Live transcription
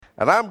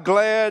And I'm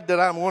glad that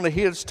I'm one of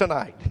his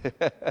tonight.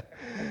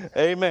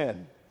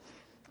 Amen.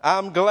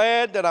 I'm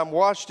glad that I'm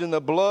washed in the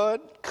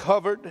blood,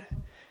 covered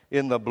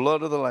in the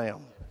blood of the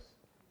Lamb.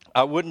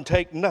 I wouldn't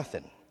take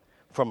nothing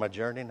from my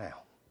journey now.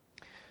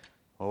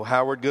 Oh,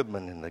 Howard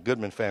Goodman and the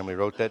Goodman family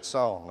wrote that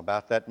song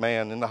about that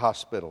man in the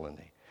hospital, and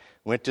they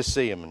went to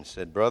see him and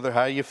said, "Brother,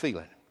 how you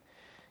feeling?"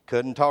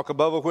 Couldn't talk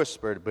above a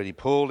whisper, but he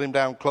pulled him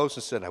down close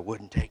and said, "I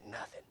wouldn't take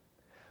nothing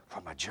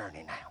from my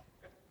journey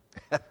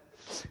now."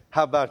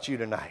 How about you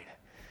tonight?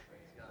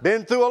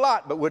 Been through a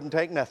lot, but wouldn't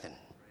take nothing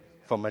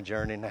from my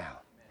journey now.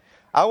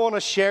 I want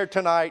to share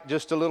tonight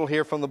just a little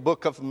here from the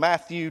book of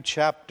Matthew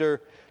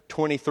chapter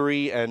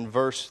 23 and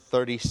verse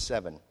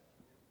 37.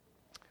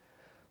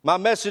 My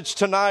message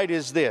tonight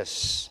is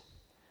this: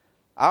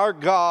 our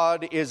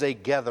God is a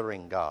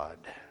gathering God.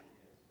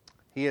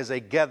 He is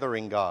a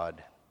gathering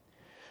God.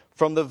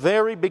 From the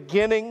very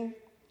beginning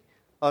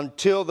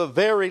until the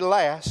very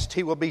last,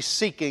 He will be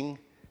seeking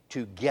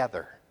to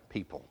gather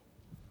people.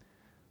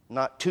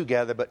 Not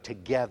together, but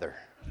together.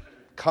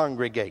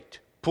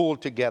 Congregate, pull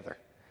together.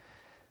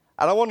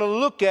 And I want to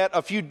look at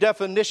a few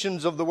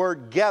definitions of the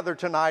word gather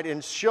tonight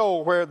and show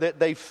where that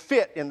they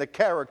fit in the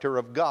character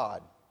of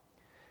God.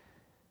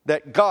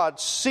 That God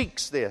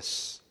seeks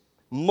this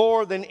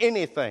more than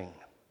anything.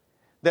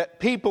 That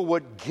people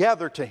would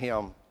gather to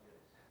Him.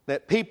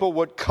 That people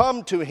would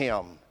come to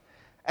Him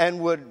and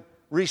would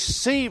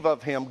receive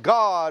of Him.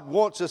 God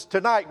wants us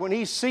tonight. When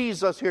He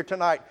sees us here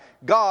tonight,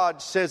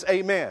 God says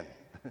amen.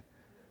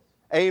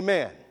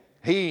 Amen.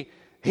 He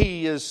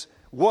is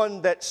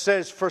one that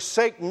says,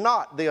 "Forsake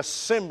not the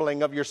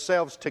assembling of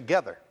yourselves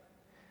together,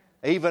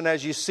 even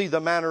as you see the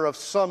manner of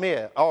some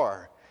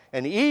are,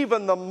 and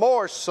even the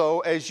more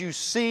so as you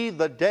see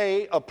the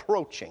day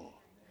approaching."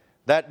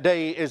 That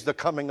day is the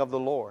coming of the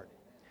Lord.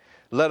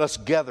 Let us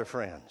gather,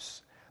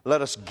 friends.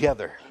 Let us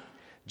gather.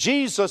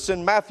 Jesus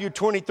in Matthew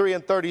 23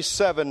 and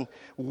 37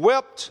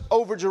 wept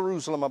over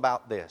Jerusalem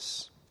about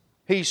this.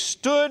 He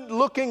stood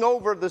looking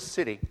over the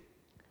city.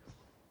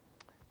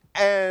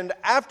 And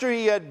after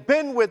He had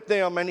been with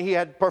them and He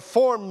had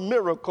performed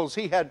miracles,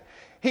 He had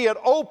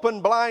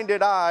opened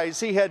blinded eyes,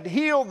 He had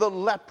healed the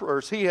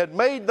lepers, He had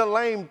made the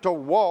lame to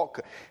walk,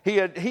 He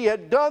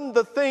had done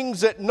the things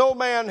that no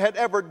man had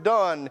ever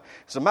done.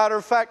 As a matter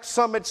of fact,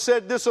 some had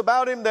said this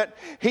about Him, that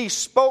He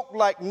spoke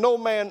like no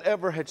man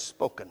ever had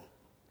spoken.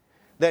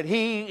 That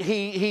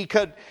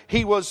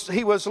he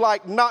was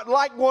like not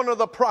like one of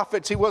the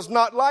prophets. He was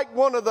not like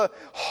one of the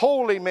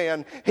holy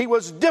men. He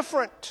was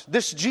different.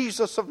 This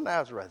Jesus of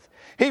Nazareth.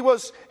 He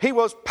was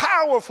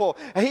powerful.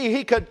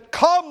 He could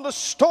calm the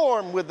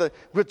storm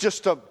with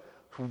just a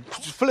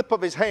flip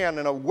of His hand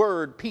and a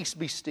word, "Peace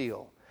be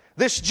still."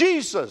 This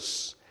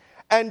Jesus.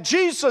 And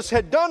Jesus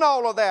had done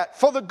all of that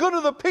for the good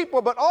of the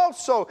people, but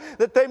also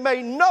that they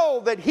may know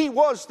that He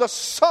was the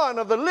Son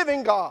of the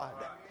living God.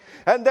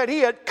 And that He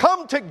had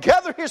come to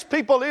gather His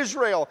people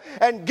Israel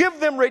and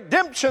give them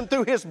redemption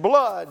through His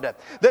blood.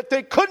 That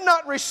they could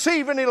not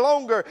receive any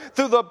longer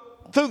through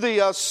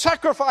the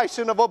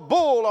sacrificing of a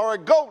bull or a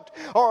goat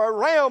or a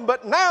ram.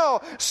 But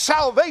now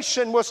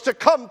salvation was to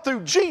come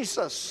through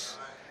Jesus.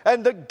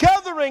 And the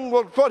gathering,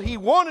 what He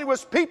wanted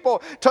was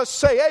people to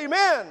say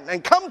amen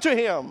and come to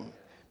Him.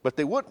 But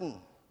they wouldn't.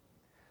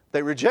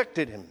 They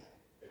rejected Him.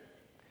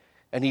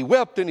 And He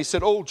wept and He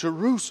said, "Oh,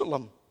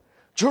 Jerusalem,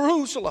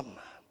 Jerusalem,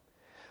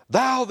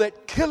 thou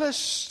that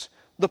killest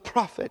the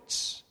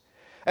prophets,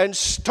 and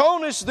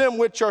stonest them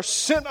which are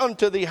sent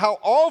unto thee, how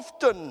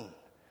often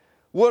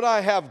would I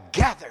have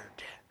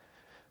gathered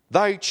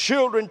thy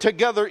children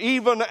together,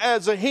 even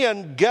as a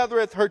hen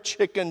gathereth her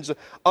chickens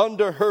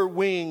under her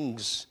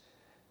wings,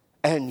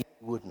 and ye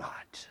would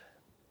not."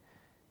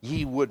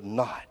 Ye would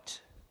not.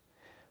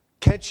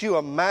 Can't you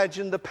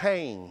imagine the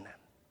pain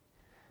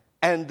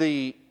and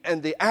the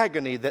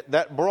agony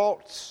that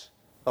brought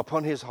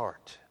upon His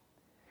heart?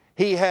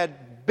 He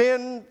had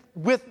been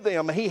with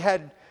them. He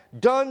had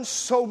done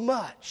so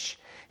much.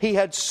 He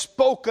had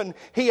spoken.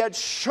 He had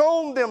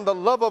shown them the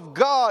love of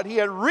God. He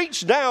had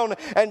reached down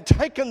and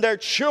taken their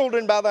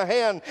children by the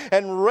hand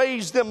and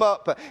raised them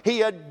up. He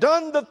had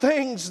done the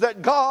things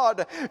that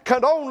God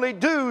can only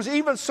do,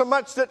 even so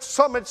much that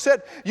some had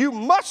said, "You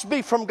must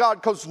be from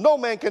God, because no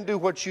man can do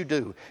what you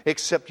do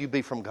except you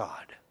be from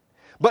God."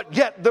 But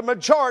yet the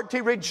majority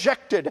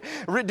rejected,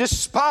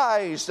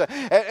 despised,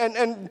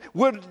 and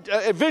would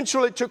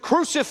eventually to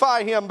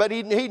crucify Him. But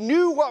he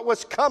knew what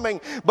was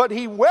coming. But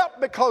He wept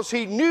because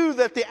He knew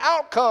that the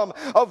outcome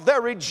of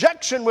their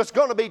rejection was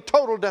going to be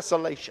total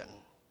desolation.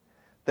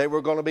 They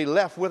were going to be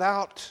left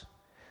without.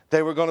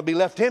 They were going to be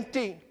left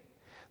empty.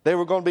 They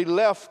were going to be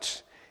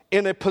left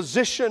in a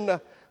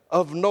position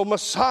of no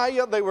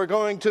Messiah. They were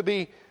going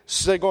to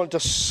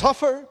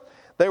suffer.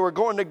 They were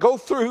going to go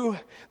through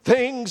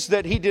things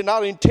that He did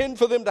not intend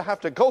for them to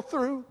have to go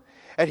through.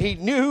 And He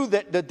knew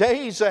that the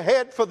days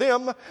ahead for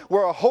them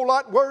were a whole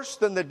lot worse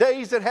than the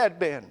days that had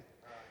been.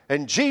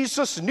 And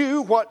Jesus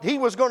knew what he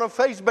was going to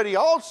face, but he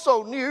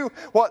also knew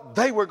what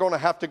they were going to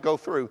have to go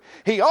through.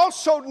 He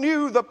also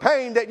knew the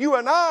pain that you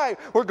and I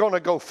were going to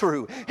go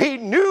through. He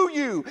knew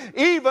you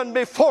even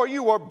before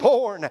you were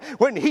born.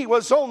 When he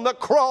was on the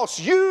cross,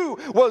 you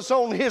was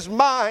on his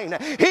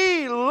mind.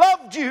 He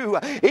loved you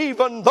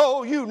even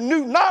though you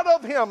knew not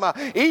of him.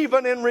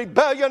 Even in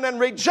rebellion and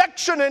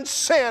rejection and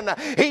sin,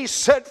 he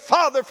said,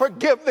 Father,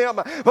 forgive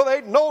them, for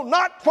they know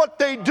not what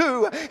they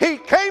do. He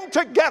came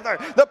together,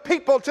 the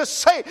people, to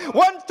say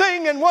one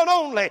thing and one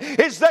only,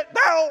 is that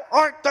thou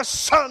art the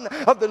Son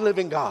of the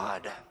living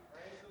God.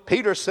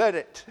 Peter said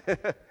it.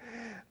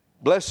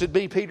 Blessed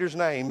be Peter's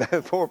name.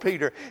 Poor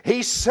Peter.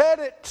 He said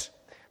it,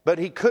 but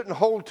he couldn't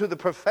hold to the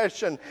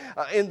profession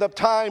in the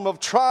time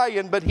of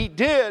trying. But he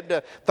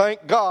did,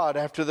 thank God,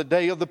 after the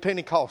day of the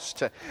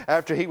Pentecost.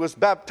 After he was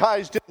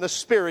baptized in the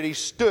Spirit, he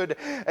stood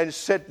and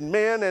said,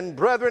 men and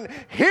brethren,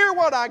 hear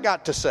what I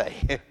got to say.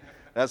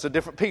 That's a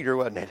different Peter,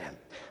 wasn't it?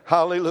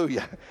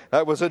 Hallelujah.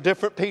 That was a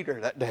different Peter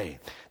that day.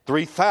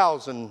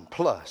 3,000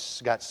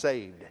 plus got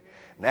saved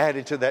and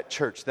added to that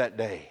church that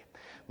day.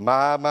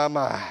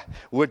 My.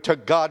 Would to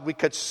God we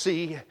could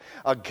see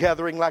a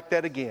gathering like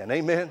that again.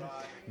 Amen.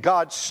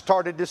 God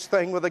started this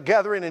thing with a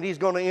gathering, and he's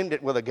going to end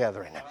it with a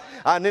gathering.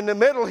 And in the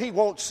middle, he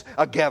wants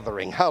a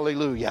gathering.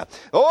 Hallelujah.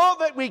 Oh,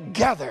 that we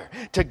gather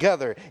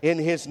together in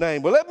his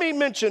name. Well, let me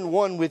mention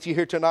one with you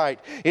here tonight,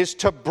 is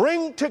to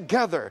bring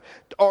together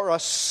or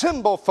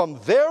assemble from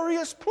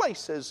various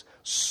places,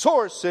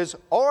 sources,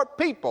 or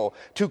people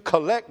to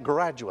collect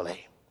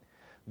gradually.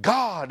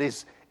 God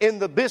is in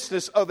the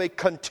business of a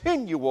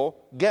continual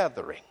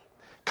gathering,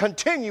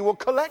 continual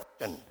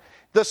collection.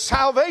 The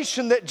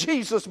salvation that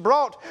Jesus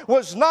brought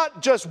was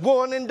not just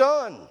one and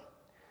done.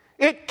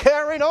 It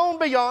carried on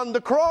beyond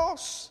the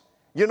cross.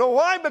 You know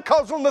why?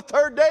 Because on the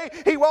third day,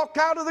 he walked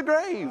out of the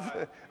grave.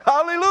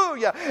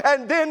 Hallelujah.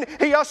 And then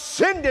he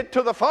ascended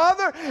to the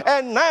Father.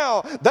 And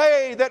now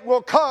they that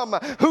will come,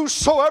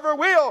 whosoever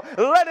will,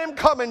 let him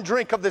come and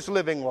drink of this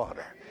living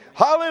water.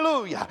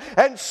 Hallelujah.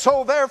 And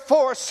so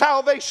therefore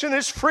salvation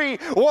is free,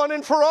 one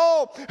and for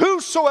all.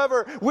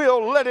 Whosoever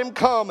will, let him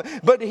come.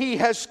 But he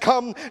has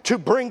come to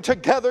bring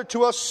together,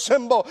 to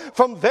assemble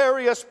from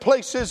various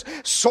places,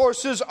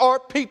 sources,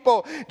 or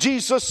people.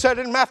 Jesus said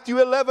in Matthew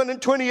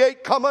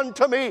 11:28, come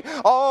unto me,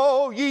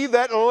 all ye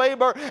that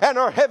labor and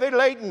are heavy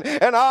laden,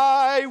 and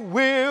I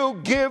will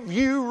give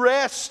you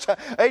rest.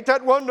 Ain't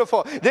that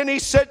wonderful? Then he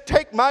said,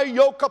 take my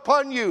yoke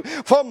upon you,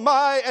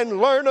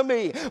 and learn of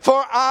me,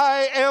 for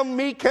I am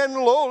meek and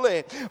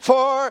lowly,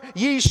 for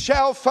ye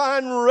shall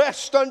find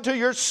rest unto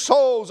your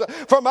souls.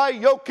 For my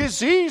yoke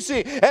is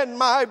easy and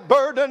my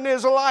burden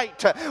is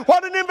light.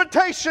 What an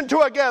invitation to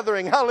a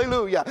gathering.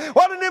 Hallelujah.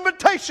 What an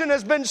invitation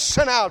has been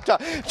sent out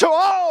to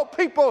all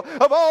people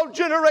of all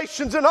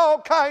generations and all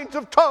kinds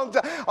of tongues.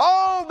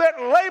 All that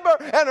labor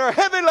and are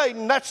heavy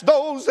laden. That's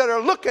those that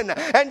are looking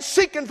and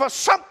seeking for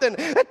something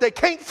that they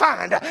can't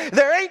find.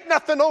 There ain't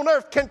nothing on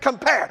earth can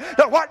compare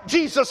to what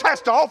Jesus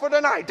has to offer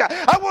tonight.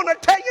 I want to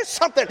tell you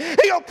something.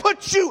 He'll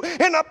put you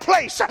in a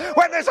place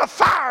where there's a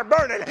fire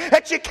burning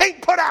that you can't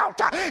put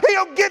out.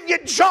 He'll give you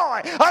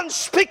joy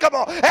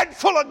unspeakable and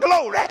full of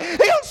glory.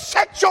 He'll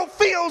set your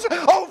fields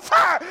on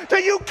fire till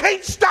you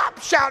can't stop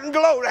shouting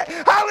glory.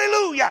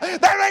 Hallelujah.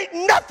 There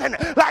ain't nothing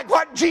like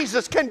what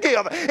Jesus can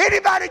give.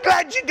 Anybody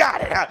glad you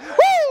got it?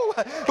 Woo!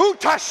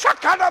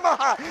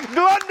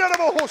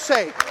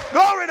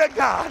 Glory to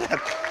God.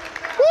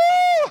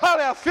 Woo!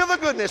 Hallelujah. Feel the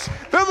goodness.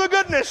 Feel the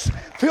goodness.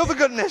 Feel the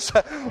goodness.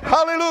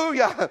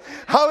 Hallelujah.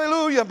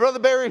 Hallelujah. Brother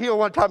Barry Hill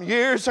one time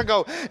years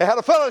ago, they had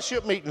a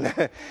fellowship meeting.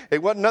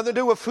 It wasn't nothing to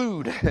do with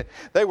food.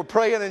 They were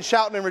praying and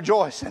shouting and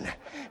rejoicing.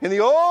 In the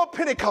old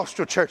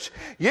Pentecostal church,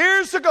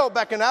 years ago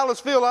back in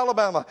Aliceville,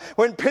 Alabama,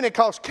 when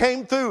Pentecost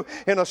came through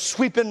in a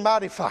sweeping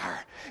mighty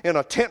fire, in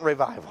a tent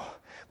revival.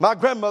 My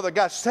grandmother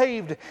got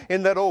saved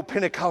in that old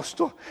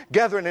Pentecostal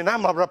gathering, and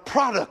I'm a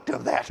product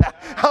of that.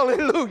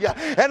 Hallelujah.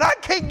 And I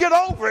can't get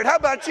over it. How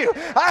about you?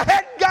 I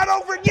hadn't got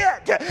over it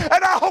yet,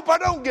 and I hope I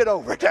don't get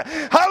over it.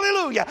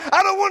 Hallelujah.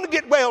 I don't want to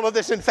get well of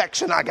this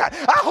infection I got.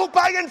 I hope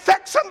I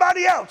infect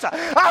somebody else.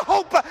 I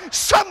hope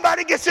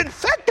somebody gets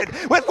infected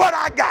with what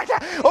I got.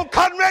 Oh,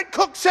 Conrad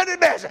Cook said it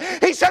best.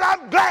 He said,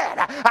 I'm glad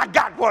I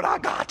got what I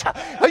got.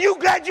 Are you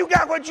glad you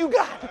got what you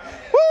got?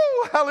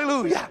 Woo,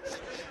 hallelujah.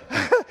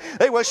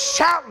 They was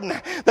shouting.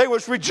 They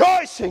was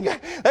rejoicing.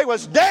 They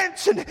was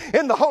dancing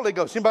in the Holy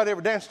Ghost. Anybody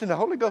ever danced in the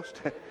Holy Ghost?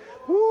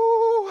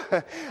 Woo!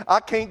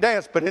 I can't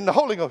dance, but in the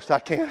Holy Ghost I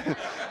can.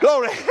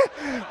 Glory.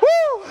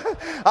 Woo!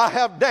 I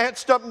have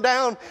danced up and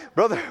down.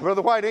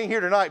 Brother White ain't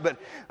here tonight, but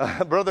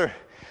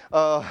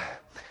I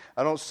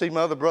don't see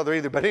my other brother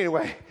either. But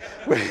anyway,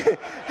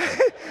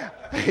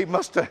 he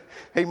must have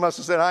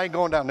said, I ain't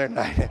going down there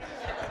tonight.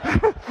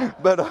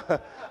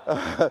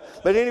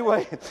 But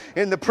anyway,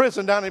 in the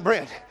prison down in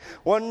Brent,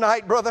 one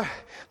night, brother,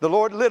 the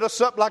Lord lit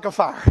us up like a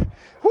fire.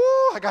 Woo,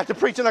 I got to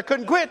preaching, I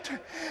couldn't quit.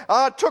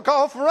 I took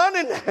off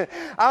running.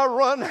 I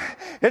run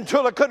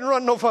until I couldn't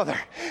run no further.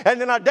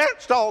 And then I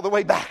danced all the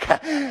way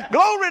back.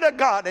 Glory to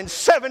God. And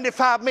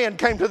 75 men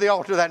came to the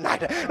altar that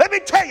night. Let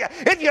me tell you,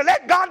 if you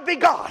let God be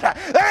God,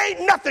 there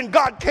ain't nothing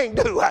God can't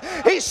do.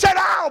 He said,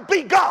 I'll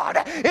be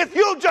God if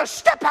you'll just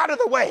step out of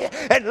the way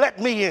and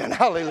let me in.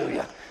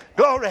 Hallelujah.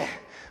 Glory.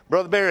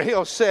 Brother Barry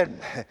Hill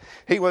said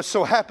he was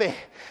so happy.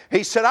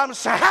 He said, I'm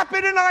so happy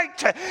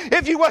tonight.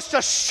 If you was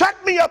to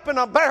shut me up in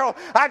a barrel,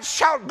 I'd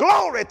shout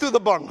glory through the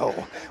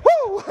bunghole.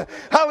 Woo!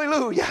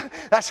 Hallelujah.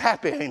 That's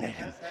happy, ain't it?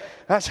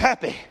 That's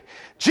happy.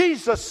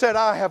 Jesus said,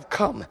 I have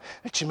come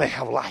that you may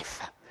have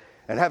life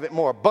and have it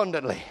more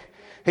abundantly.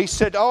 He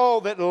said,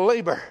 all that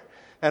labor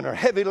and are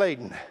heavy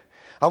laden,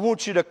 I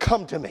want you to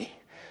come to me.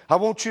 I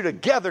want you to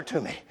gather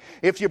to me.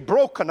 If you're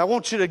broken, I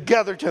want you to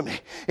gather to me.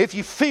 If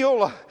you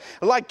feel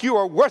like you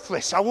are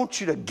worthless, I want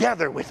you to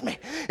gather with me.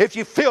 If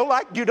you feel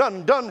like you've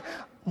done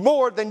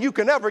more than you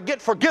can ever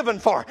get forgiven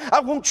for, I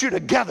want you to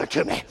gather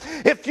to me.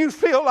 If you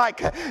feel like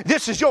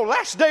this is your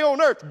last day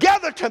on earth,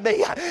 gather to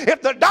me.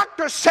 If the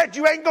doctor said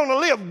you ain't going to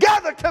live,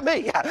 gather to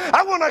me.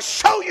 I want to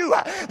show you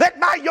that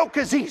my yoke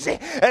is easy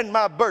and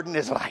my burden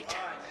is light.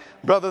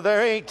 Brother,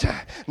 there ain't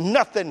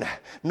nothing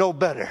no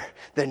better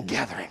than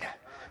gathering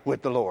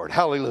with the Lord.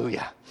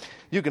 Hallelujah.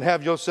 You can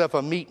have yourself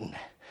a meeting,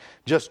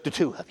 just the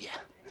two of you.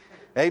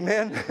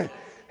 Amen.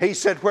 He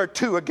said, where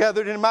two are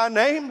gathered in my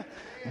name,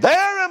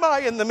 there am I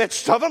in the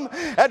midst of them.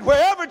 And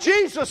wherever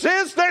Jesus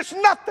is, there's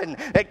nothing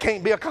that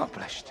can't be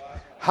accomplished.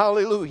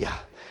 Hallelujah.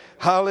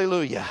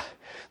 Hallelujah.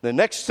 The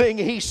next thing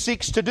he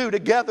seeks to do to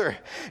gather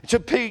to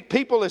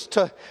people is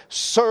to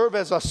serve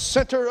as a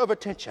center of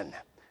attention,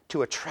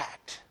 to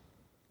attract.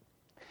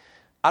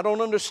 I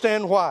don't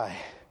understand why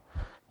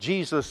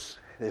Jesus,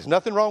 there's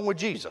nothing wrong with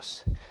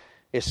Jesus.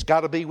 It's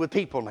got to be with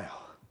people now.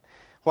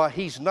 Why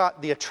he's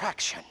not the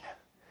attraction.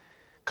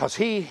 Because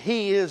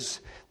he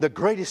is the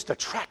greatest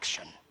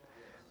attraction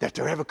that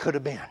there ever could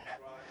have been.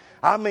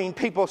 I mean,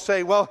 people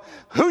say, well,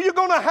 who you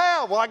going to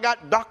have? Well, I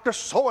got Dr.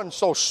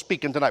 So-and-so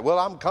speaking tonight. Well,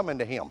 I'm coming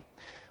to him.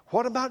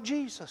 What about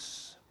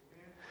Jesus?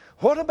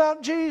 What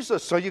about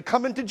Jesus? So you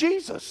coming to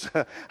Jesus?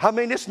 I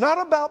mean, it's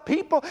not about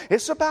people.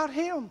 It's about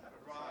him.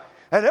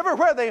 And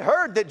everywhere they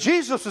heard that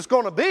Jesus was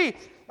going to be,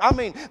 I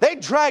mean, they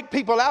dragged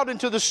people out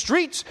into the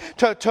streets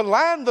to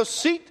line the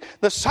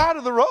side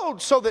of the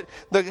road so that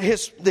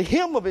the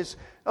hem of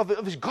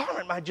his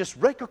garment might just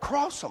rake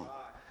across them.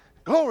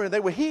 Glory,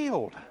 they were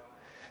healed.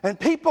 And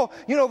people,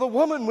 the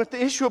woman with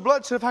the issue of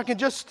blood said, if I can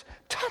just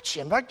touch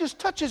him, if I can just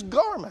touch his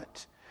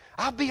garment,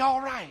 I'll be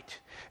all right.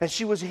 And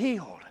she was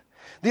healed.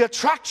 The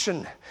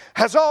attraction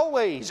has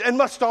always and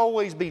must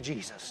always be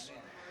Jesus.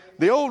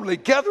 The only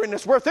gathering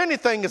that's worth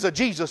anything is a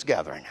Jesus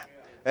gathering.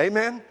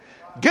 Amen.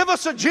 Give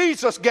us a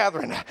Jesus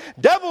gathering.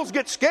 Devils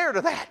get scared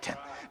of that.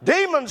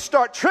 Demons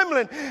start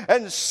trembling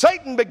and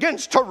Satan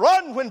begins to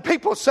run when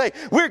people say,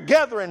 we're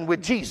gathering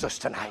with Jesus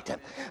tonight.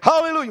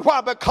 Hallelujah.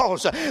 Why?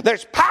 Because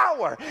there's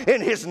power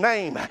in his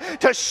name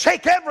to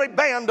shake every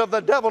band of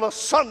the devil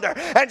asunder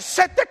and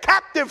set the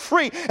captive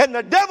free. And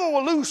the devil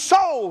will lose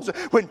souls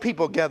when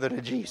people gather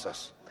to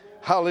Jesus.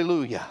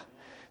 Hallelujah.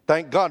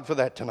 Thank God for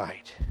that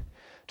tonight.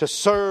 To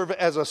serve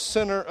as a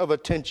center of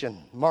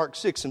attention. Mark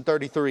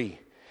 6:33.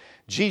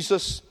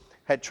 Jesus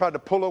had tried to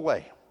pull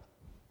away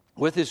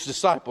with his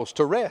disciples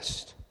to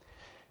rest.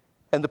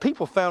 And the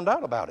people found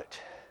out about it.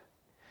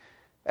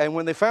 And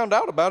when they found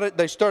out about it,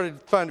 they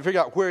started trying to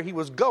figure out where he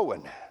was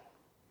going.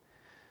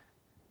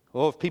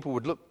 Well, if people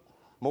would look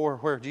more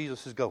where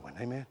Jesus is going.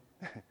 Amen.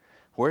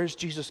 Where is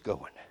Jesus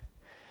going?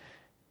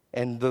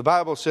 And the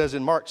Bible says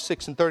in Mark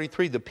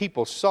 6:33, the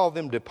people saw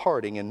them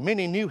departing, and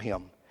many knew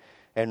him,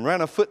 and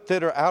ran a foot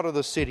thither out of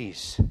the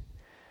cities,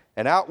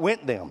 and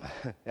outran them,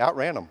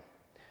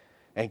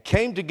 and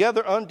came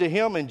together unto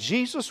him. And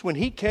Jesus, when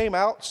he came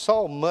out,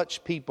 saw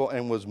much people,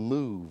 and was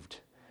moved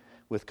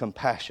with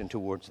compassion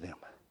towards them,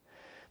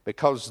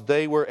 because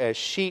they were as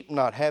sheep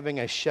not having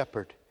a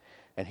shepherd,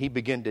 and he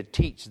began to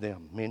teach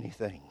them many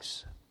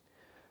things.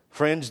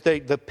 Friends,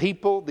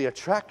 the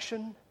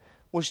attraction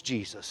was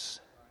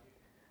Jesus.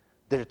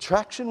 The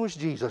attraction was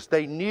Jesus.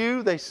 They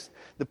knew,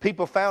 the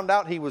people found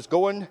out he was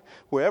going.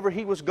 Wherever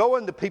he was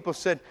going, the people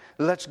said,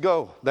 let's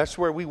go. That's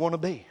where we want to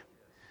be.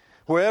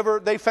 Wherever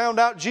they found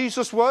out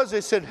Jesus was,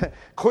 they said,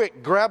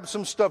 quick, grab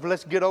some stuff.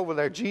 Let's get over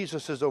there.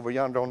 Jesus is over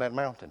yonder on that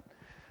mountain.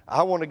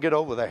 I want to get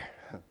over there.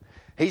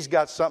 He's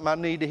got something I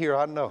need to hear.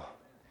 I know.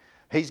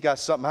 He's got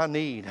something I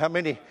need. How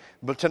many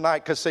but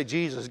tonight could say,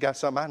 Jesus got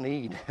something I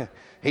need?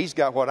 He's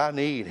got what I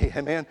need.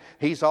 Amen.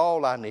 He's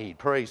all I need.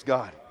 Praise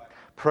God.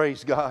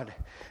 Praise God.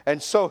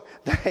 And so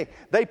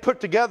they put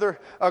together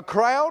a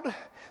crowd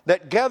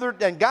that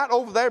gathered and got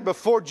over there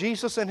before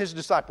Jesus and his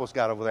disciples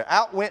got over there.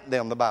 Outwent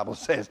them, the Bible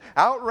says.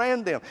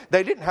 Outran them.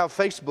 They didn't have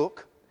Facebook.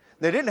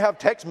 They didn't have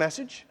text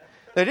message.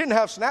 They didn't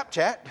have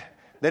Snapchat.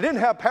 They didn't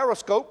have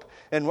Periscope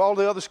and all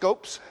the other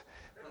scopes.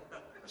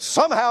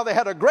 Somehow they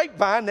had a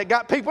grapevine that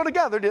got people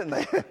together, didn't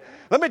they?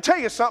 Let me tell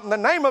you something. The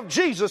name of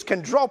Jesus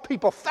can draw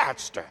people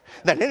faster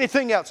than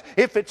anything else.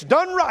 If it's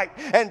done right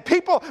and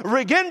people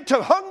begin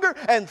to hunger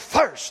and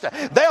thirst,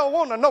 they'll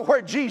want to know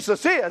where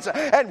Jesus is.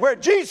 And where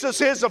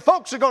Jesus is, the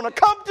folks are going to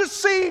come to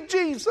see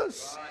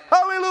Jesus.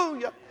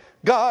 Hallelujah.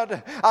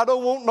 God, I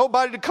don't want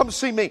nobody to come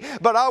see me,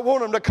 but I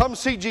want them to come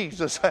see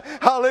Jesus.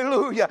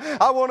 Hallelujah.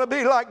 I want to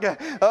be like,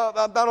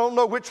 I don't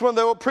know which one of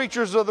the old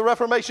preachers of the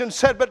Reformation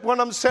said, but one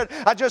of them said,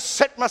 I just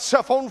set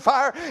myself on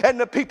fire and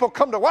the people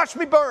come to watch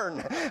me burn.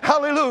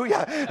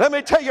 Hallelujah. Let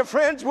me tell you,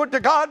 friends, would to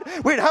God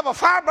we'd have a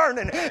fire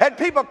burning and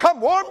people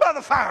come warmed by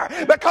the fire,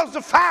 because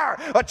the fire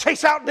will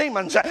chase out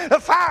demons. The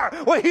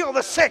fire will heal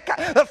the sick.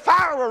 The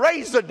fire will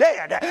raise the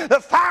dead. The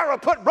fire will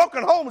put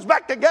broken homes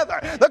back together.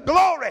 The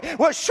glory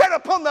will shed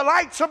upon the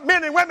lights of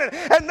men and women,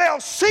 and they'll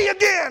see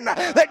again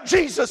that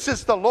Jesus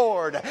is the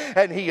Lord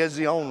and He is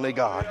the only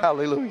God.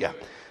 Hallelujah.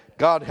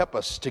 God help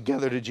us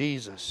together to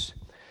Jesus.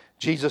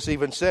 Jesus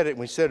even said it,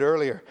 we said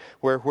earlier,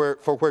 where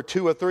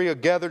two or three are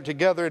gathered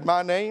together in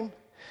my name,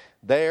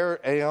 there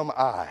am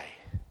I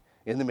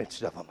in the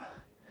midst of them.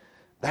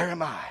 There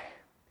am I.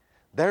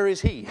 There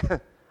is He.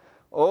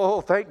 Oh,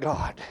 thank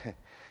God.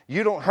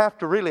 You don't have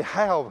to really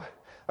have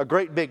a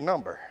great big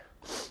number.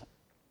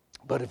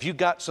 But if you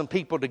got some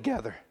people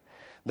together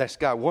that's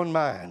got one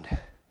mind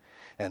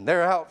and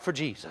they're out for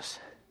Jesus,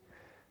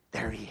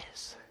 there He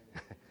is.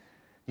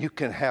 You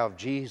can have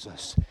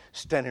Jesus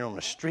standing on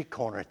the street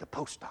corner at the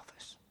post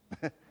office.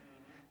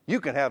 You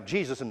can have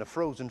Jesus in the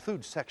frozen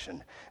food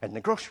section at the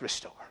grocery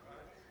store.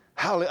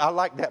 I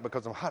like that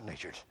because I'm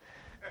hot-natured.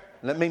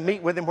 Let me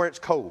meet with Him where it's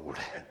cold.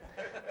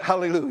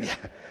 Hallelujah.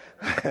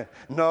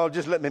 No,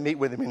 just let me meet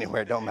with Him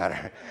anywhere. It don't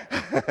matter.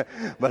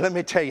 But let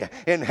me tell you,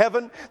 in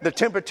heaven, the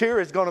temperature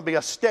is going to be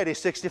a steady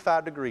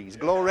 65 degrees.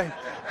 Glory.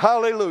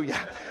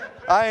 Hallelujah.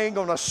 I ain't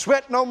going to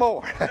sweat no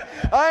more.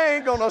 I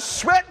ain't going to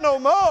sweat no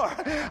more.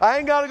 I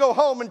ain't got to go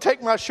home and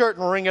take my shirt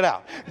and wring it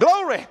out.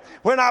 Glory.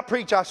 When I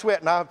preach, I sweat.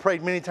 And I've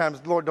prayed many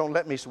times, Lord, don't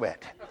let me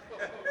sweat.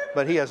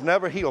 But He has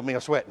never healed me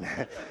of sweating.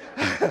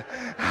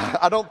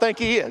 I don't think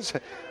He is.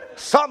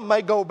 Something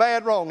may go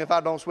bad wrong if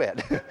I don't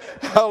sweat.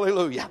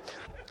 Hallelujah.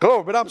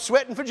 Glory, but I'm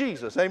sweating for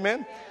Jesus.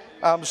 Amen.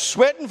 I'm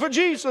sweating for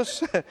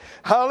Jesus.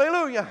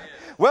 Hallelujah.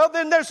 Well,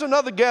 then there's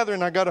another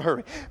gathering. I got to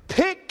hurry.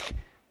 Pick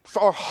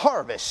or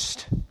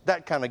harvest,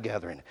 that kind of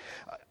gathering.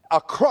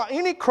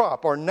 Any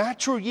crop or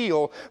natural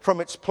yield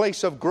from its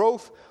place of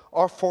growth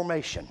or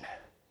formation.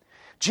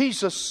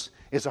 Jesus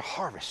is a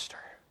harvester.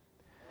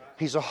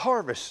 He's a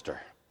harvester.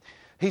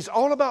 He's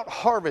all about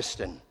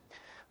harvesting.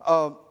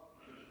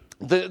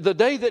 The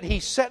day that He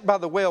sat by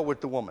the well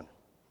with the woman,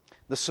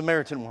 the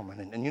Samaritan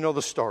woman, and you know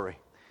the story.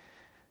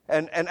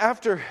 And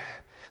after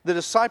the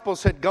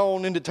disciples had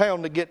gone into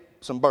town to get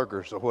some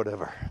burgers or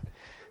whatever,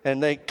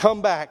 and they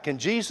come back, and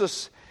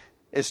Jesus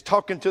is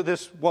talking to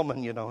this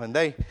woman, you know, and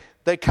they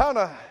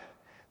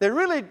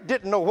really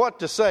didn't know what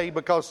to say,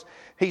 because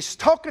He's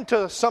talking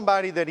to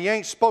somebody that He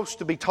ain't supposed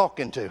to be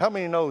talking to. How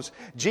many knows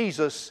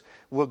Jesus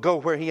will go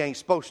where He ain't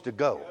supposed to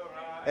go?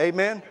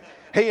 Amen.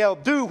 He'll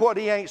do what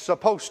He ain't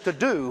supposed to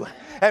do.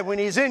 And when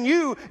He's in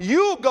you,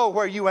 you'll go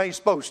where you ain't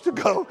supposed to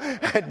go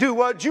and do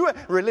what you,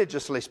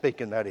 religiously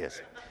speaking, that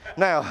is.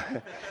 Now,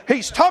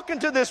 He's talking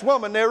to this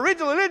woman. The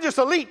original religious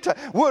elite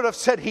would have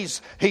said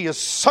he has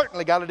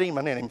certainly got a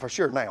demon in him for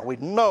sure. Now, we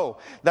know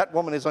that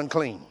woman is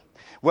unclean.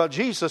 Well,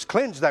 Jesus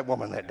cleansed that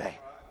woman that day.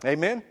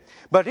 Amen.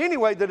 But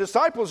anyway, the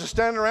disciples are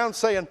standing around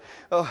saying,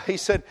 he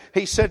said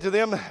to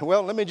them,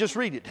 well, let me just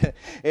read it.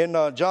 In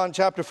John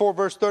chapter 4,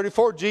 verse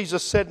 34,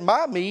 Jesus said,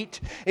 my meat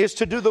is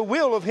to do the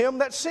will of Him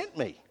that sent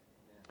me.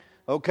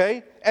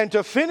 Okay? And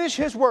to finish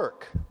His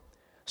work.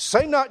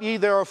 Say not ye,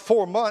 there are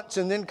 4 months,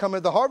 and then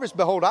cometh the harvest.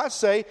 Behold, I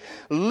say,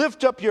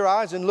 lift up your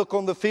eyes and look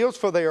on the fields,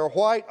 for they are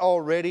white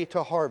already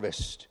to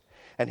harvest.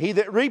 And he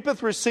that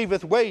reapeth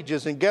receiveth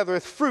wages, and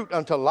gathereth fruit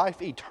unto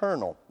life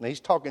eternal. And He's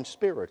talking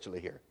spiritually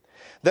here.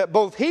 That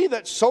both he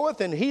that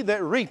soweth and he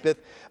that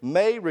reapeth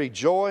may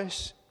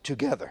rejoice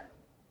together.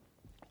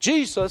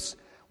 Jesus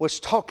was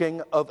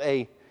talking of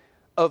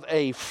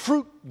a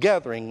fruit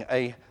gathering,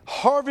 a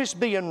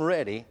harvest being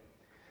ready,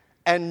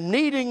 and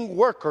needing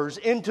workers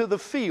into the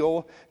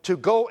field to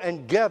go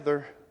and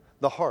gather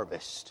the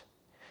harvest.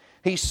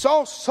 He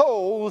saw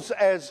souls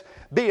as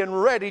being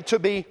ready to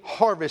be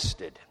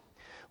harvested.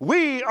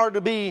 We are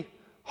to be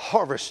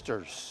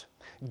harvesters,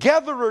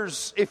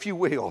 gatherers, if you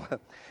will.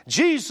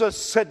 Jesus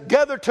said,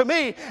 gather to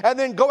me and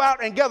then go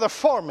out and gather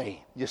for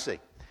me, you see.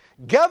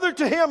 Gather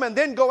to Him and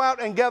then go out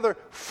and gather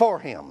for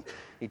Him.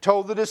 He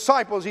told the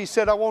disciples, He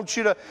said, I want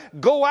you to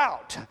go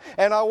out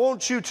and I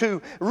want you to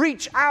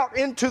reach out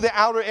into the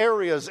outer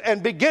areas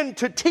and begin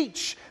to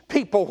teach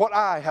people what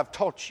I have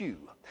taught you.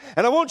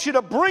 And I want you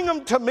to bring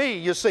them to me,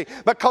 you see,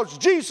 because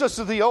Jesus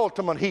is the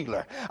ultimate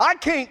healer. I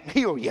can't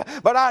heal you,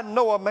 but I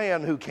know a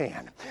man who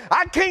can.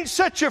 I can't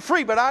set you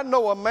free, but I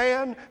know a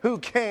man who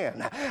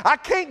can. I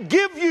can't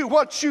give you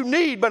what you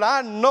need, but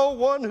I know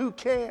one who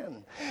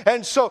can.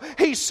 And so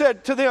he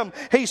said to them,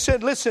 he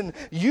said, listen,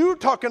 you're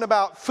talking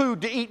about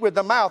food to eat with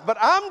the mouth, but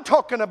I'm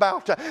talking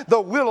about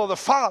the will of the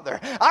Father.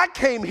 I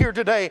came here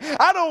today.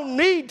 I don't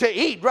need to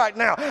eat right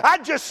now. I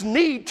just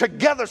need to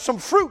gather some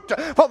fruit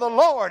for the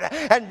Lord.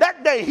 And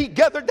that day he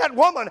gathered that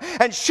woman,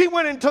 and she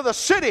went into the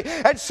city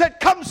and said,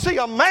 come see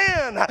a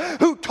man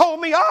who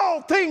told me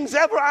all things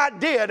ever I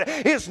did.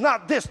 Is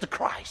not this the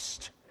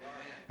Christ?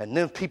 And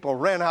then people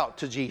ran out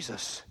to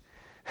Jesus.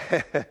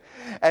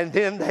 And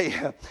then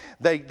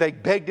they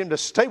begged him to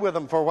stay with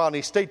them for a while, and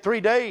he stayed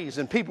 3 days,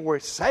 and people were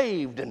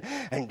saved, and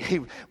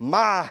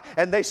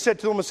they said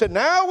to him and said,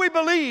 now we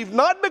believe,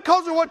 not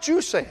because of what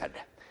you said,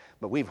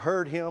 but we've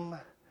heard him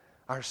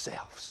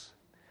ourselves.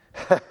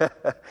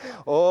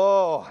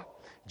 Oh,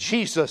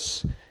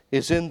 Jesus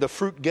is in the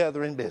fruit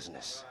gathering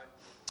business.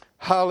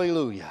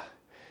 Hallelujah.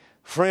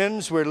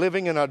 Friends, we're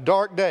living in a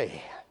dark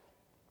day,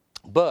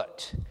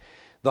 but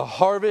the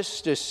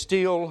harvest is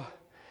still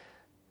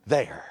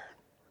there.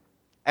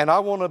 And I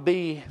want to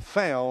be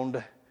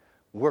found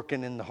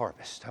working in the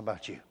harvest. How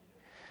about you?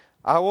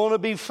 I want to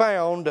be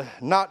found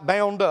not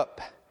bound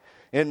up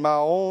in my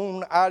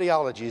own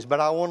ideologies, but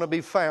I want to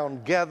be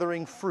found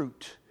gathering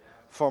fruit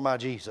for my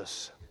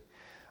Jesus.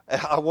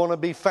 I want to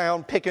be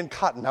found picking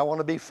cotton. I want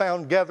to be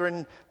found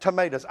gathering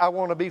tomatoes. I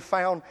want to be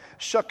found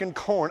shucking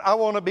corn. I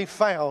want to be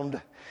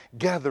found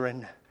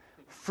gathering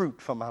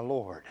fruit for my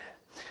Lord.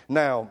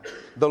 Now,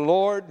 the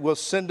Lord will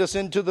send us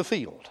into the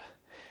field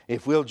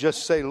if we'll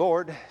just say,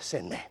 Lord,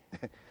 send me.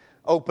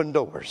 Open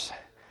doors.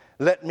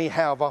 Let me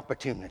have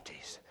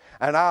opportunities,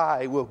 and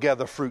I will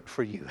gather fruit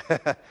for you.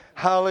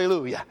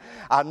 Hallelujah.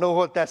 I know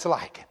what that's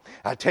like.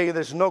 I tell you,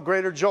 there's no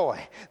greater joy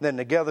than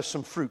to gather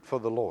some fruit for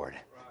the Lord.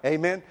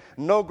 Amen.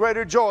 No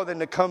greater joy than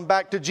to come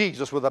back to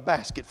Jesus with a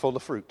basket full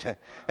of fruit.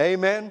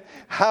 Amen.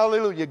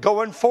 Hallelujah.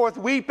 Going forth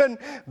weeping,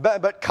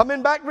 but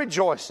coming back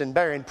rejoicing,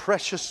 bearing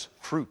precious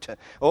fruit.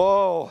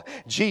 Oh,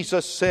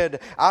 Jesus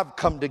said, I've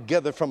come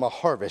together from a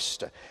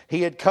harvest.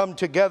 He had come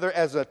together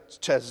as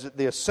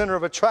the center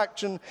of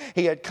attraction.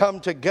 He had come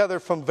together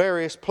from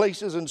various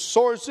places and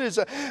sources,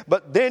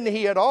 but then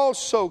he had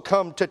also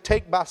come to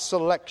take by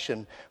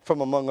selection from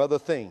among other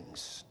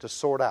things, to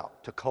sort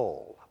out, to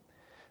cull.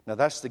 Now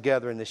that's the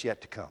gathering that's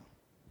yet to come.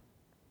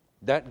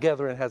 That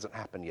gathering hasn't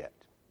happened yet.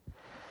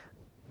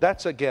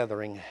 That's a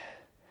gathering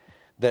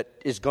that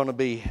is going to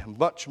be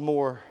much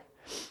more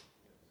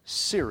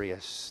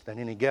serious than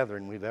any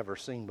gathering we've ever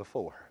seen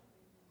before.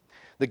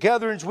 The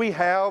gatherings we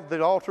have,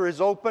 the altar is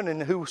open,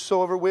 and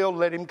whosoever will,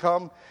 let him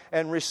come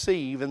and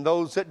receive. And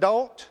those that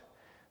don't,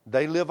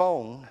 they live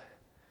on,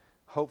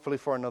 hopefully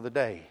for another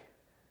day,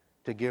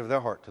 to give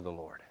their heart to the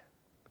Lord.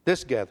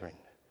 This gathering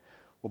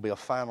will be a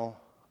final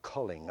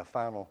culling, a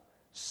final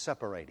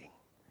separating,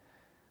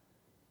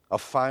 a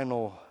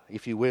final,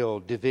 if you will,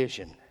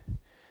 division.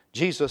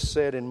 Jesus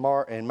said in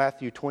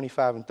Matthew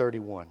 25 and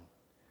 31,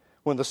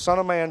 when the Son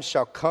of Man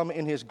shall come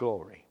in his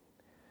glory,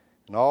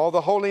 and all the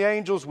holy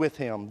angels with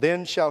him,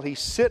 then shall he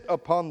sit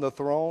upon the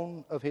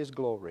throne of his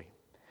glory,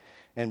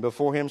 and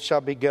before him shall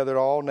be gathered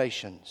all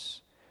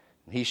nations.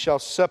 And he shall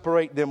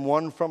separate them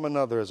one from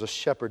another, as a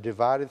shepherd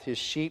divideth his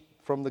sheep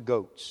from the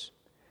goats.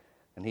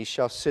 And he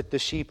shall sit the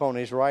sheep on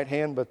his right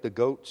hand, but the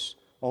goats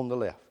on the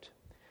left.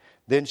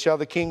 Then shall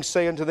the king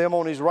say unto them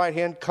on his right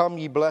hand, come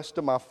ye blessed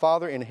of my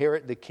Father,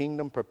 inherit the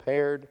kingdom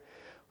prepared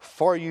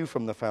for you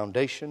from the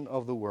foundation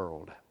of the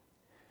world.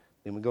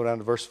 Then we go down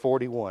to verse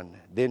 41.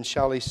 Then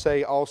shall he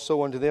say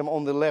also unto them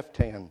on the left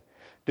hand,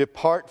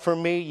 depart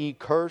from me, ye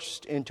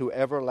cursed, into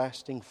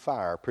everlasting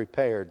fire,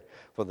 prepared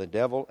for the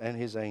devil and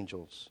his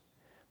angels.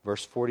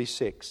 Verse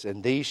 46.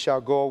 And these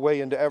shall go away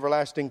into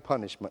everlasting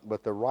punishment,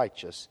 but the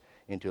righteous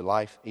into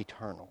life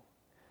eternal.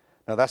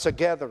 Now that's a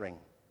gathering.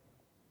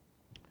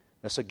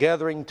 That's a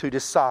gathering to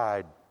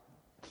decide.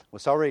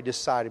 It's already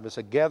decided, but it's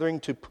a gathering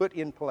to put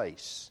in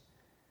place.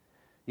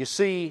 You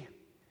see,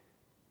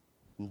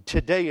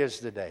 today is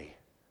the day.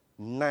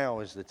 Now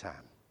is the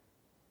time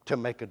to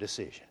make a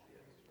decision.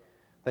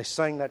 They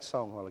sang that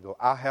song a while ago.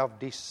 I have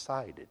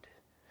decided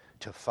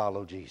to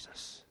follow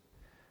Jesus.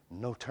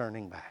 No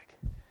turning back.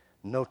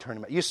 No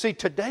turning back. You see,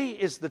 today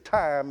is the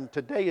time,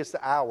 today is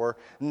the hour,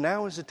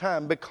 now is the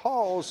time,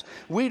 because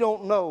we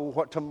don't know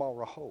what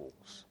tomorrow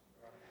holds.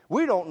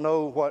 We don't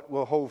know what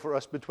will hold for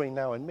us between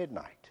now and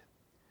midnight.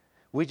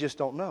 We just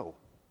don't know.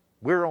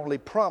 We're only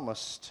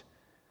promised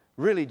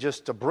really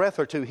just a breath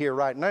or two here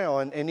right now,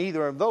 and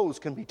either of those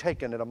can be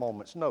taken at a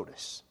moment's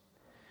notice.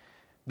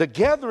 The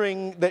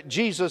gathering that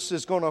Jesus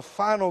is going to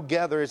final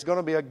gather is going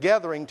to be a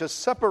gathering to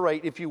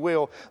separate, if you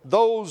will,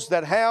 those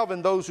that have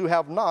and those who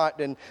have not,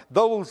 and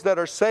those that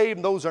are saved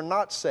and those are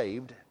not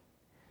saved.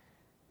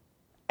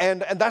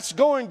 And that's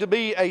going to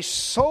be a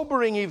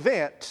sobering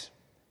event,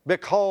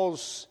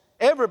 because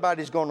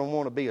everybody's going to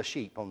want to be a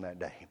sheep on that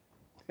day.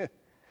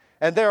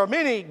 And there are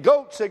many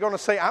goats that are going to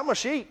say, I'm a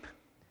sheep.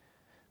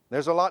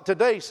 There's a lot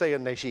today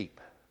saying they're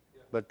sheep,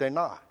 but they're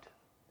not.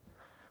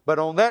 But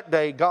on that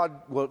day,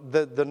 God will,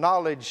 the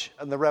knowledge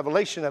and the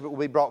revelation of it will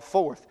be brought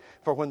forth.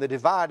 For when the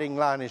dividing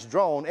line is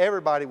drawn,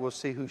 everybody will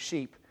see who's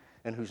sheep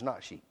and who's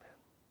not sheep.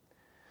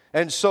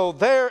 And so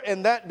there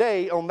in that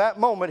day, on that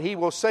moment, he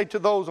will say to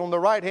those on the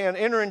right hand,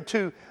 enter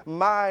into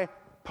my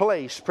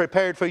place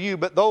prepared for you.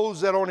 But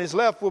those that are on his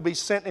left will be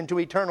sent into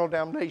eternal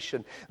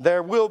damnation.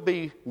 There will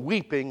be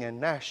weeping and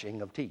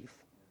gnashing of teeth.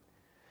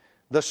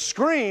 The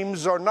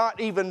screams are not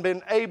even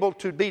been able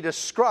to be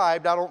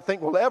described, I don't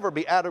think will ever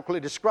be adequately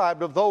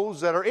described, of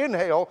those that are in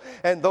hell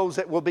and those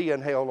that will be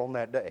in hell on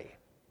that day.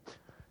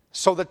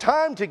 So the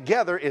time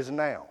together is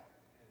now.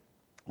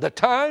 The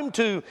time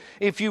to,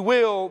 if you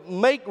will,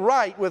 make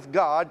right with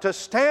God, to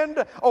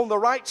stand on the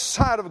right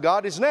side of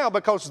God is now,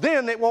 because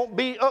then it won't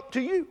be up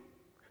to you.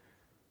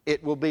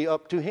 It will be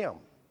up to him.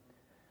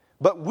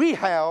 But we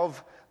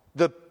have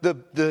the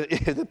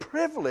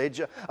privilege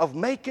of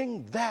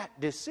making that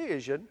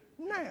decision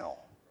now.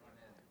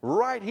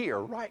 Right here,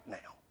 right now.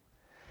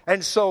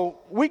 And so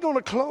we're going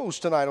to close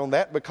tonight on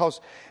that, because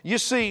you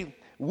see,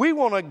 we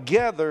want to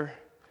gather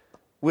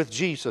with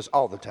Jesus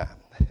all the time.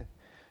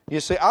 You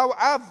see,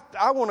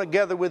 I want to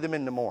gather with him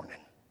in the morning.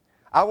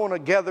 I want to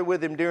gather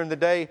with him during the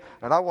day,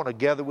 and I want to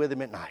gather with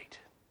him at night.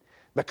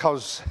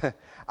 Because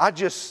I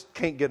just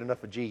can't get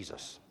enough of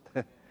Jesus.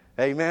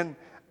 Amen?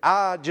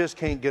 I just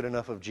can't get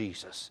enough of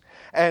Jesus.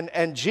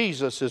 And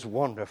Jesus is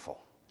wonderful.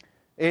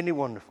 Isn't he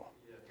wonderful?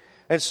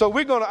 And so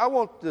I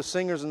want the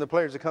singers and the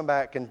players to come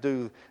back and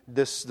do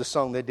the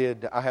song they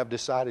did, I Have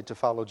Decided to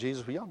Follow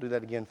Jesus. Will y'all do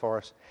that again for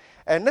us?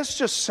 And let's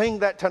just sing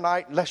that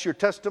tonight. Let's your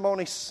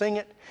testimony, sing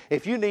it.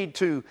 If you need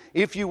to,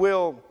 if you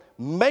will,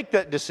 make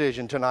that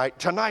decision tonight.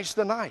 Tonight's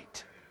the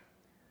night.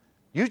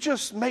 You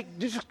just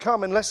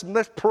come and let's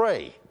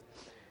pray.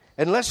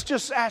 And let's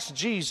just ask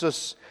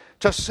Jesus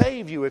to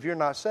save you if you're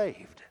not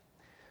saved.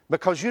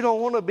 Because you don't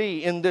want to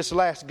be in this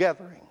last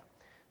gathering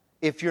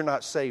if you're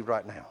not saved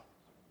right now.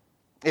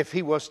 If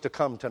he was to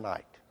come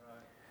tonight.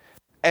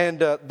 And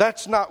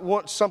that's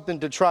not something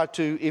to try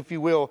to, if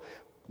you will,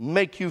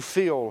 make you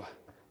feel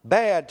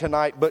bad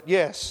tonight. But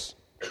yes,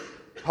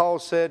 Paul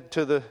said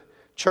to the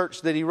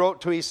church that he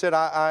wrote to, he said,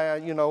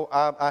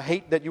 I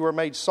hate that you were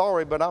made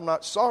sorry, but I'm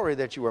not sorry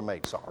that you were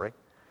made sorry.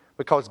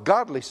 Because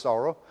godly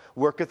sorrow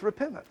worketh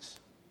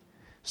repentance.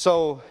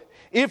 So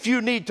if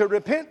you need to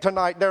repent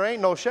tonight, there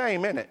ain't no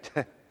shame in it.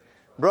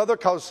 Brother,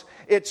 because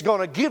it's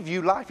going to give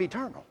you life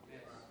eternal.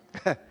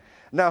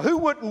 Now, who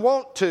wouldn't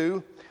want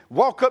to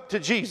walk up to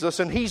Jesus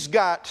and he's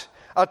got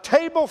a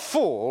table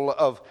full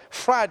of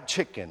fried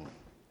chicken,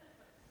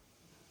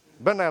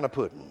 banana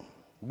pudding,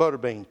 butter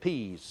beans,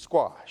 peas,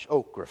 squash,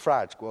 okra,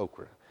 fried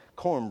okra,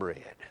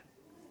 cornbread.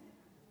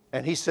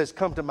 And he says,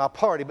 come to my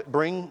party, but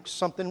bring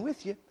something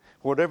with you.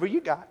 Whatever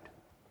you got,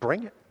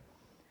 bring it.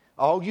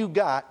 All you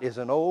got is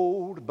an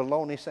old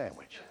bologna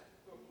sandwich.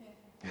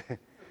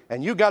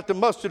 And you got the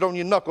mustard on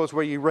your knuckles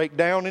where you rake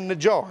down in the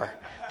jar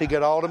to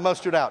get all the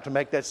mustard out to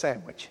make that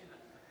sandwich.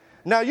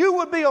 Now, you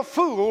would be a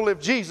fool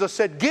if Jesus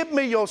said, give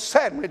me your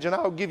sandwich and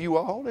I'll give you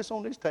all this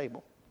on this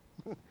table.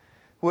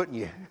 Wouldn't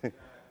you?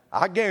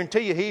 I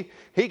guarantee you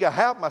he could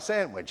have my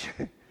sandwich.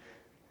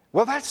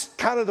 Well, that's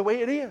kind of the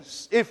way it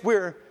is. If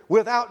we're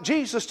without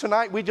Jesus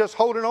tonight, we just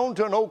holding on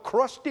to an old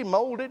crusty,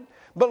 molded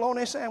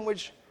bologna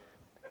sandwich.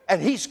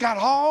 And he's got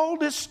all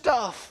this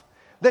stuff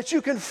that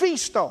you can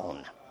feast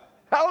on.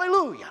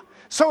 Hallelujah.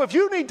 So if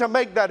you need to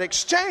make that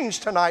exchange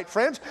tonight,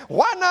 friends,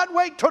 why not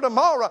wait till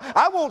tomorrow?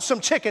 I want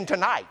some chicken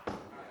tonight.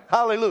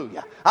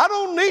 Hallelujah. I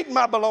don't need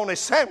my bologna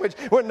sandwich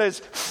when there's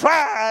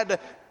fried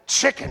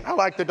chicken. I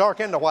like the dark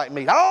and the white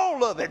meat.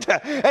 All of it.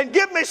 And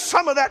give me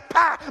some of that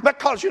pie,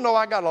 because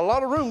I got a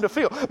lot of room to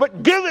fill.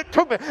 But give it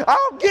to me.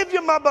 I'll give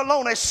you my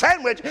bologna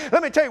sandwich.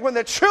 Let me tell you, when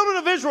the children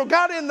of Israel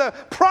got in the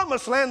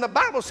promised land, the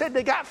Bible said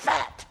they got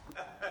fat.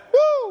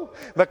 Woo!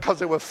 Because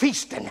they were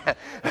feasting.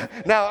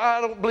 Now,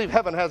 I don't believe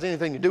heaven has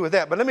anything to do with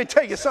that, but let me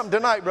tell you something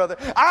tonight, brother.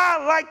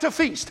 I like to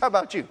feast. How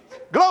about you?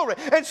 Glory.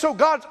 And so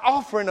God's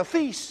offering a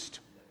feast.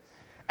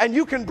 And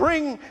you can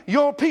bring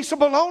your piece of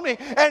bologna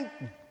and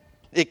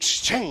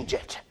exchange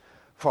it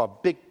for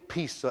a big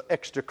piece of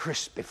extra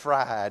crispy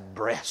fried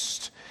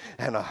breast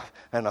and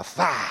a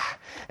thigh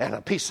and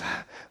a piece of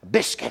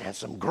biscuit and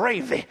some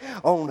gravy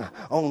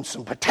on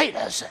some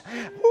potatoes.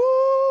 Woo!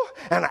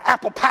 And an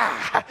apple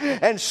pie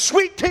and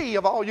sweet tea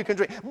of all you can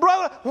drink.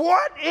 Brother,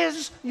 what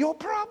is your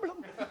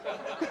problem?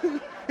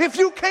 If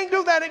you can't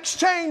do that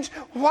exchange,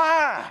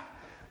 why?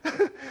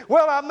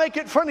 Well, I'll make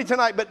it funny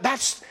tonight, but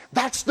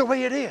that's the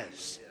way it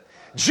is.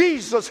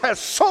 Jesus has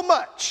so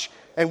much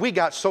and we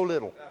got so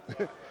little.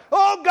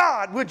 Oh,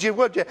 God, would you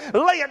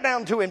lay it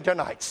down to him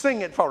tonight?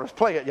 Sing it for us.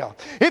 Play it, y'all.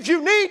 If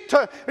you need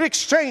to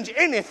exchange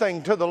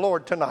anything to the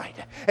Lord tonight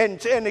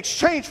and in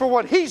exchange for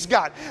what he's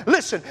got,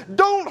 listen,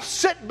 don't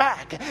sit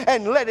back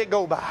and let it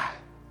go by.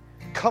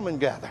 Come and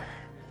gather.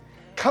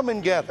 Come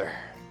and gather.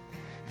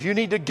 If you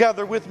need to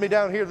gather with me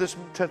down here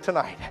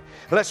tonight,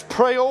 let's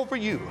pray over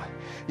you.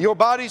 Your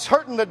body's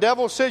hurting. The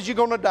devil says you're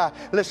going to die.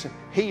 Listen,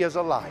 he is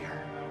a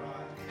liar.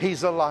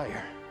 He's a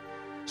liar.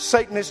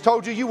 Satan has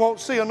told you you won't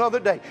see another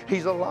day.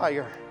 He's a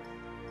liar.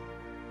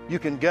 You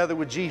can gather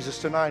with Jesus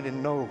tonight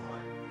and know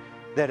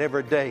that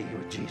every day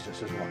with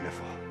Jesus is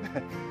wonderful.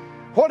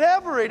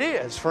 Whatever it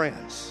is,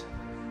 friends,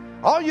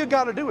 all you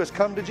got to do is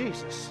come to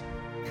Jesus.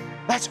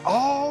 That's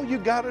all you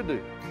got to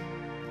do.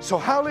 So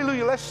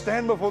hallelujah, let's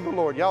stand before the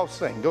Lord. Y'all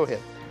sing. Go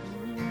ahead.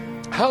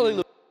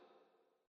 Hallelujah.